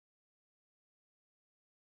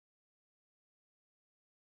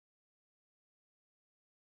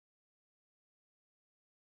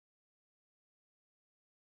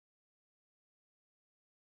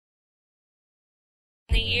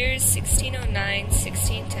In the years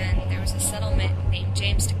 1609-1610, there was a settlement named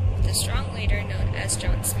Jamestown with a strong leader known as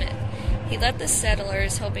John Smith. He led the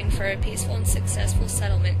settlers hoping for a peaceful and successful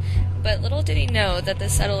settlement, but little did he know that the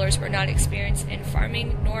settlers were not experienced in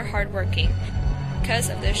farming nor hard working. Because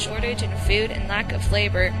of the shortage in food and lack of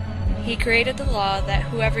labor, he created the law that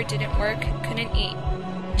whoever didn't work couldn't eat.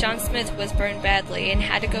 John Smith was burned badly and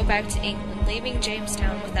had to go back to England, leaving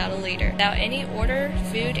Jamestown without a leader. Without any order,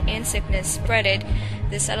 food and sickness spreaded.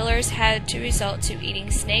 The settlers had to resort to eating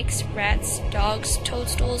snakes, rats, dogs,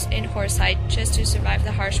 toadstools, and horsehide just to survive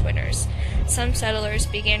the harsh winters. Some settlers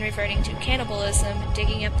began reverting to cannibalism,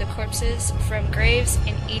 digging up the corpses from graves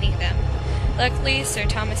and eating them. Luckily, Sir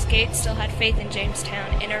Thomas Gates still had faith in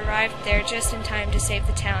Jamestown and arrived there just in time to save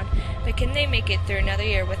the town, but can they make it through another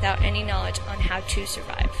year without any knowledge on how to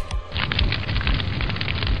survive?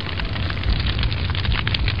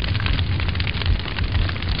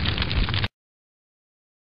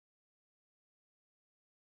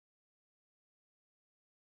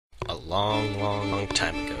 A long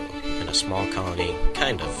time ago, in a small colony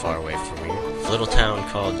kind of far away from here, a little town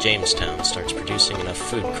called Jamestown starts producing enough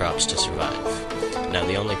food crops to survive. Now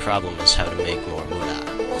the only problem is how to make more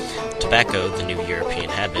moolah. Tobacco, the new European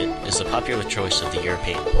habit, is the popular choice of the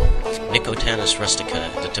European. Nicotiana rustica,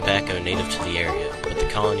 the tobacco native to the area, but the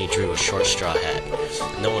colony drew a short straw hat.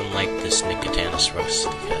 No one liked this Nicotiana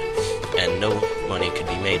rustica, and no money could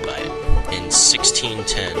be made by it. In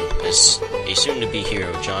 1610, as a soon-to-be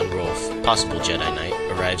hero, John Rolfe, possible Jedi Knight,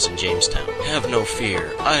 arrives in Jamestown. Have no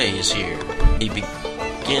fear, I is here. He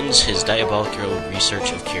begins his diabolical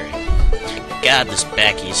research of curing. God, this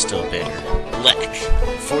baccy is still bitter. Black.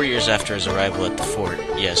 4 years after his arrival at the fort,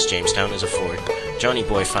 yes, Jamestown is a fort, Johnny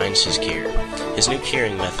Boy finds his cure. His new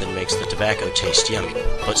curing method makes the tobacco taste yummy,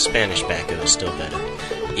 but Spanish tobacco is still better.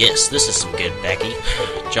 Yes, this is some good baccy.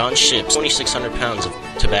 John ships 2,600 pounds of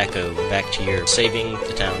tobacco back to Europe, saving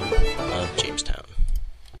the town of Jamestown.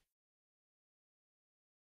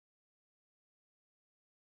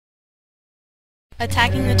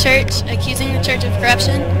 Attacking the church, accusing the church of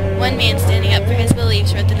corruption, one man standing up for his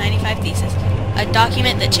beliefs wrote the 95 Theses, a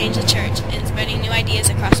document that changed the church and spreading new ideas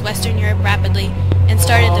across Western Europe rapidly, and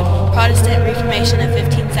started the Protestant Reformation of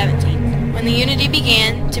 1517. When the unity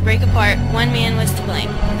began to break apart, one man was to blame.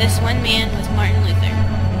 This one man was Martin Luther.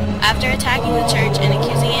 After attacking the church and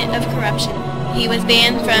accusing it of corruption, he was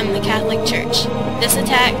banned from the Catholic Church. This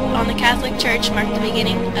attack on the Catholic Church marked the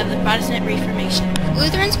beginning of the Protestant Reformation.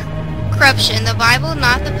 Lutherans' corruption, the Bible,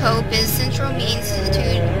 not the Pope, is central means to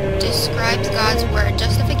describe God's word.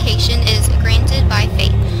 Justification is granted by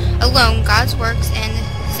faith alone. God's works and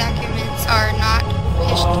sacraments are not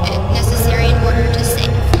necessary in order to save.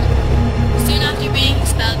 Soon after being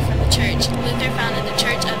expelled from the church, Luther founded a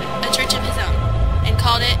church of his own, and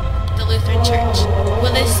called it the Lutheran Church.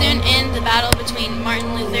 Will this soon end the battle between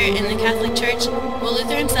Martin Luther and the Catholic Church? Will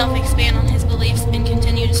Luther himself expand on his beliefs and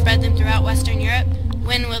continue to spread them throughout Western Europe?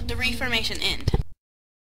 When will the Reformation end?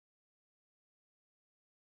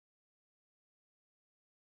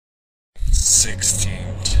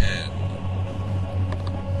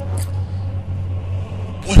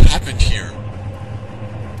 What happened here?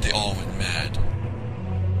 They all went mad.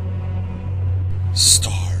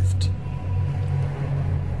 Starved.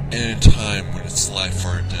 In a time when it's life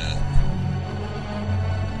or death.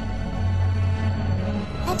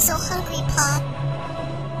 I'm so hungry, Pop.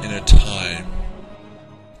 In a time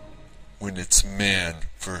when it's man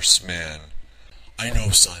versus man. I know,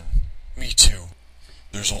 son. Me too.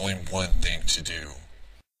 There's only one thing to do.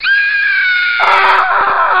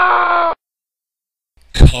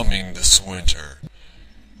 Coming this winter,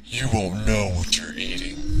 you won't know what you're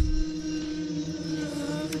eating.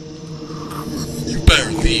 You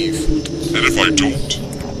better leave. And if I don't?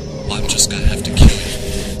 I'm just gonna have to kill you.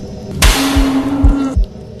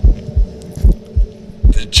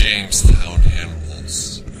 The Jamestown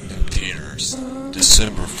Animals in theaters,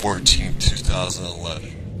 December 14,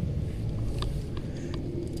 2011.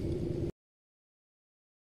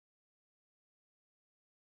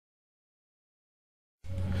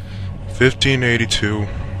 (1582),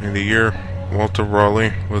 in the year, Walter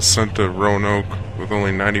Raleigh was sent to Roanoke with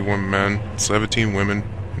only 91 men, 17 women,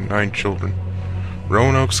 and 9 children.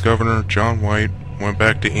 Roanoke's governor, John White, went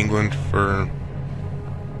back to England for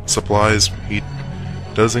supplies. He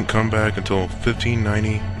doesn't come back until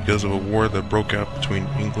 1590 because of a war that broke out between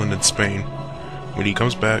England and Spain. When he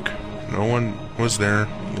comes back, no one was there.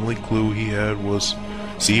 The only clue he had was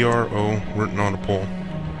CRO written on a pole.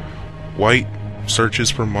 White searches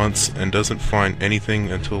for months and doesn't find anything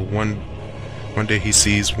until one day he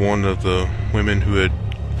sees one of the women who had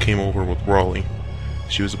came over with Raleigh.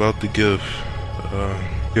 She was about to give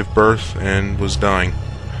give birth and was dying.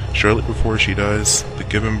 Shortly before she dies, they're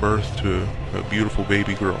giving birth to a beautiful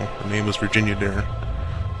baby girl. Her name was Virginia Dare,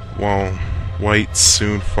 while White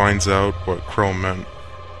soon finds out what Crow meant.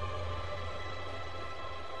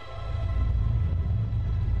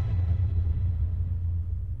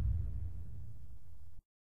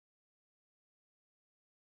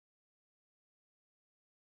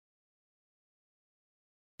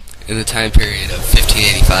 In the time period of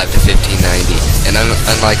 1585 to 1590, an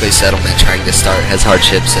unlikely settlement trying to start has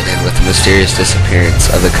hardships that end with the mysterious disappearance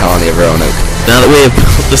of the colony of Roanoke. Now that we have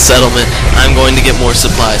built the settlement, I'm going to get more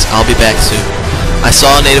supplies. I'll be back soon. I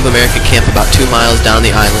saw a Native American camp about 2 miles down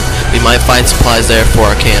the island. We might find supplies there for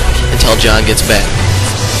our camp until John gets back.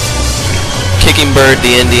 Kicking Bird,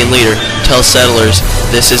 the Indian leader, tells settlers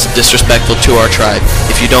this is disrespectful to our tribe.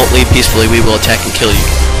 If you don't leave peacefully, we will attack and kill you.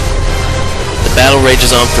 The battle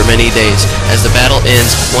rages on for many days. As the battle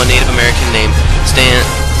ends, one Native American named Stan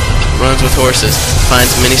runs with horses,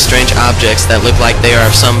 finds many strange objects that look like they are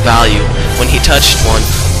of some value. When he touched one,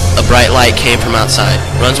 a bright light came from outside.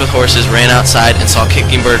 Runs with horses ran outside and saw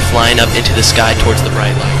Kicking Bird flying up into the sky towards the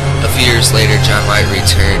bright light. A few years later, John White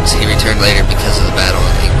returns. He returned later because of the battle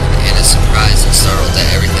in England and is surprised and startled that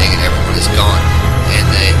everything and everyone is gone. And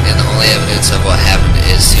the only evidence of what happened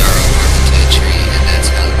is the arrow marked into a tree, and that's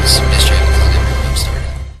how this mystery of the Colonial Roanoke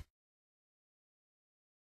started.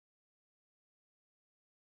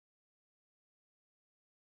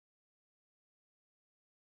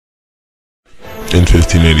 In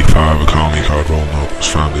 1585, a colony called Roanoke was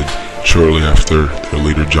founded. Shortly after, their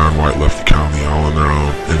leader John White left the colony all on their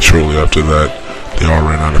own, and shortly after that, they all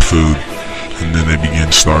ran out of food, and then they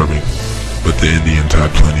began starving. But the Indians had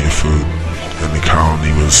plenty of food, and the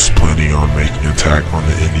colony was planning on making an attack on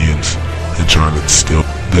the Indians and trying to steal.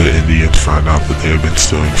 The Indians found out that they had been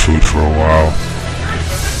stealing food for a while,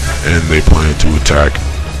 and they planned to attack.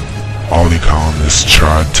 All the colonists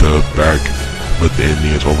tried to back, but the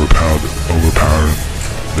Indians overpowered them.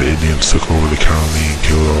 The Indians took over the colony and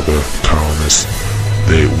killed all the colonists.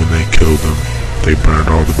 When they killed them, they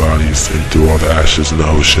burned all the bodies and threw all the ashes in the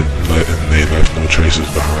ocean, and they left no traces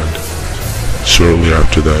behind. Shortly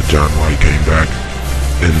after that, John White came back,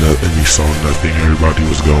 and he saw nothing. Everybody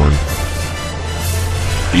was gone.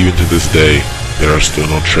 Even to this day, there are still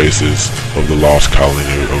no traces of the lost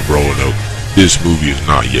colony of Roanoke. This movie is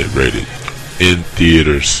not yet rated. In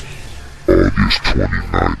theaters, August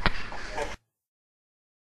 29th.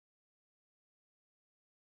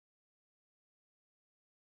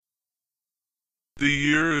 The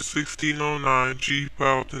year is 1609. Chief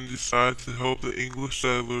Powhatan decides to help the English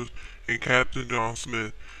settlers and Captain John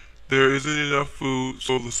Smith. There isn't enough food,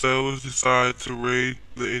 so the settlers decide to raid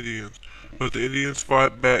the Indians. But the Indians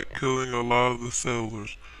fight back, killing a lot of the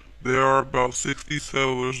settlers. There are about 60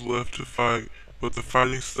 settlers left to fight, but the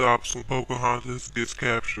fighting stops when Pocahontas gets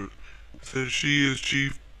captured. Since she is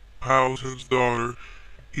Chief Powhatan's daughter,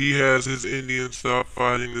 he has his Indians stop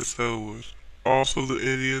fighting the settlers. Also, the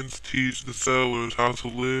Indians teach the settlers how to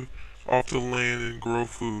live off the land and grow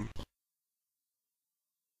food.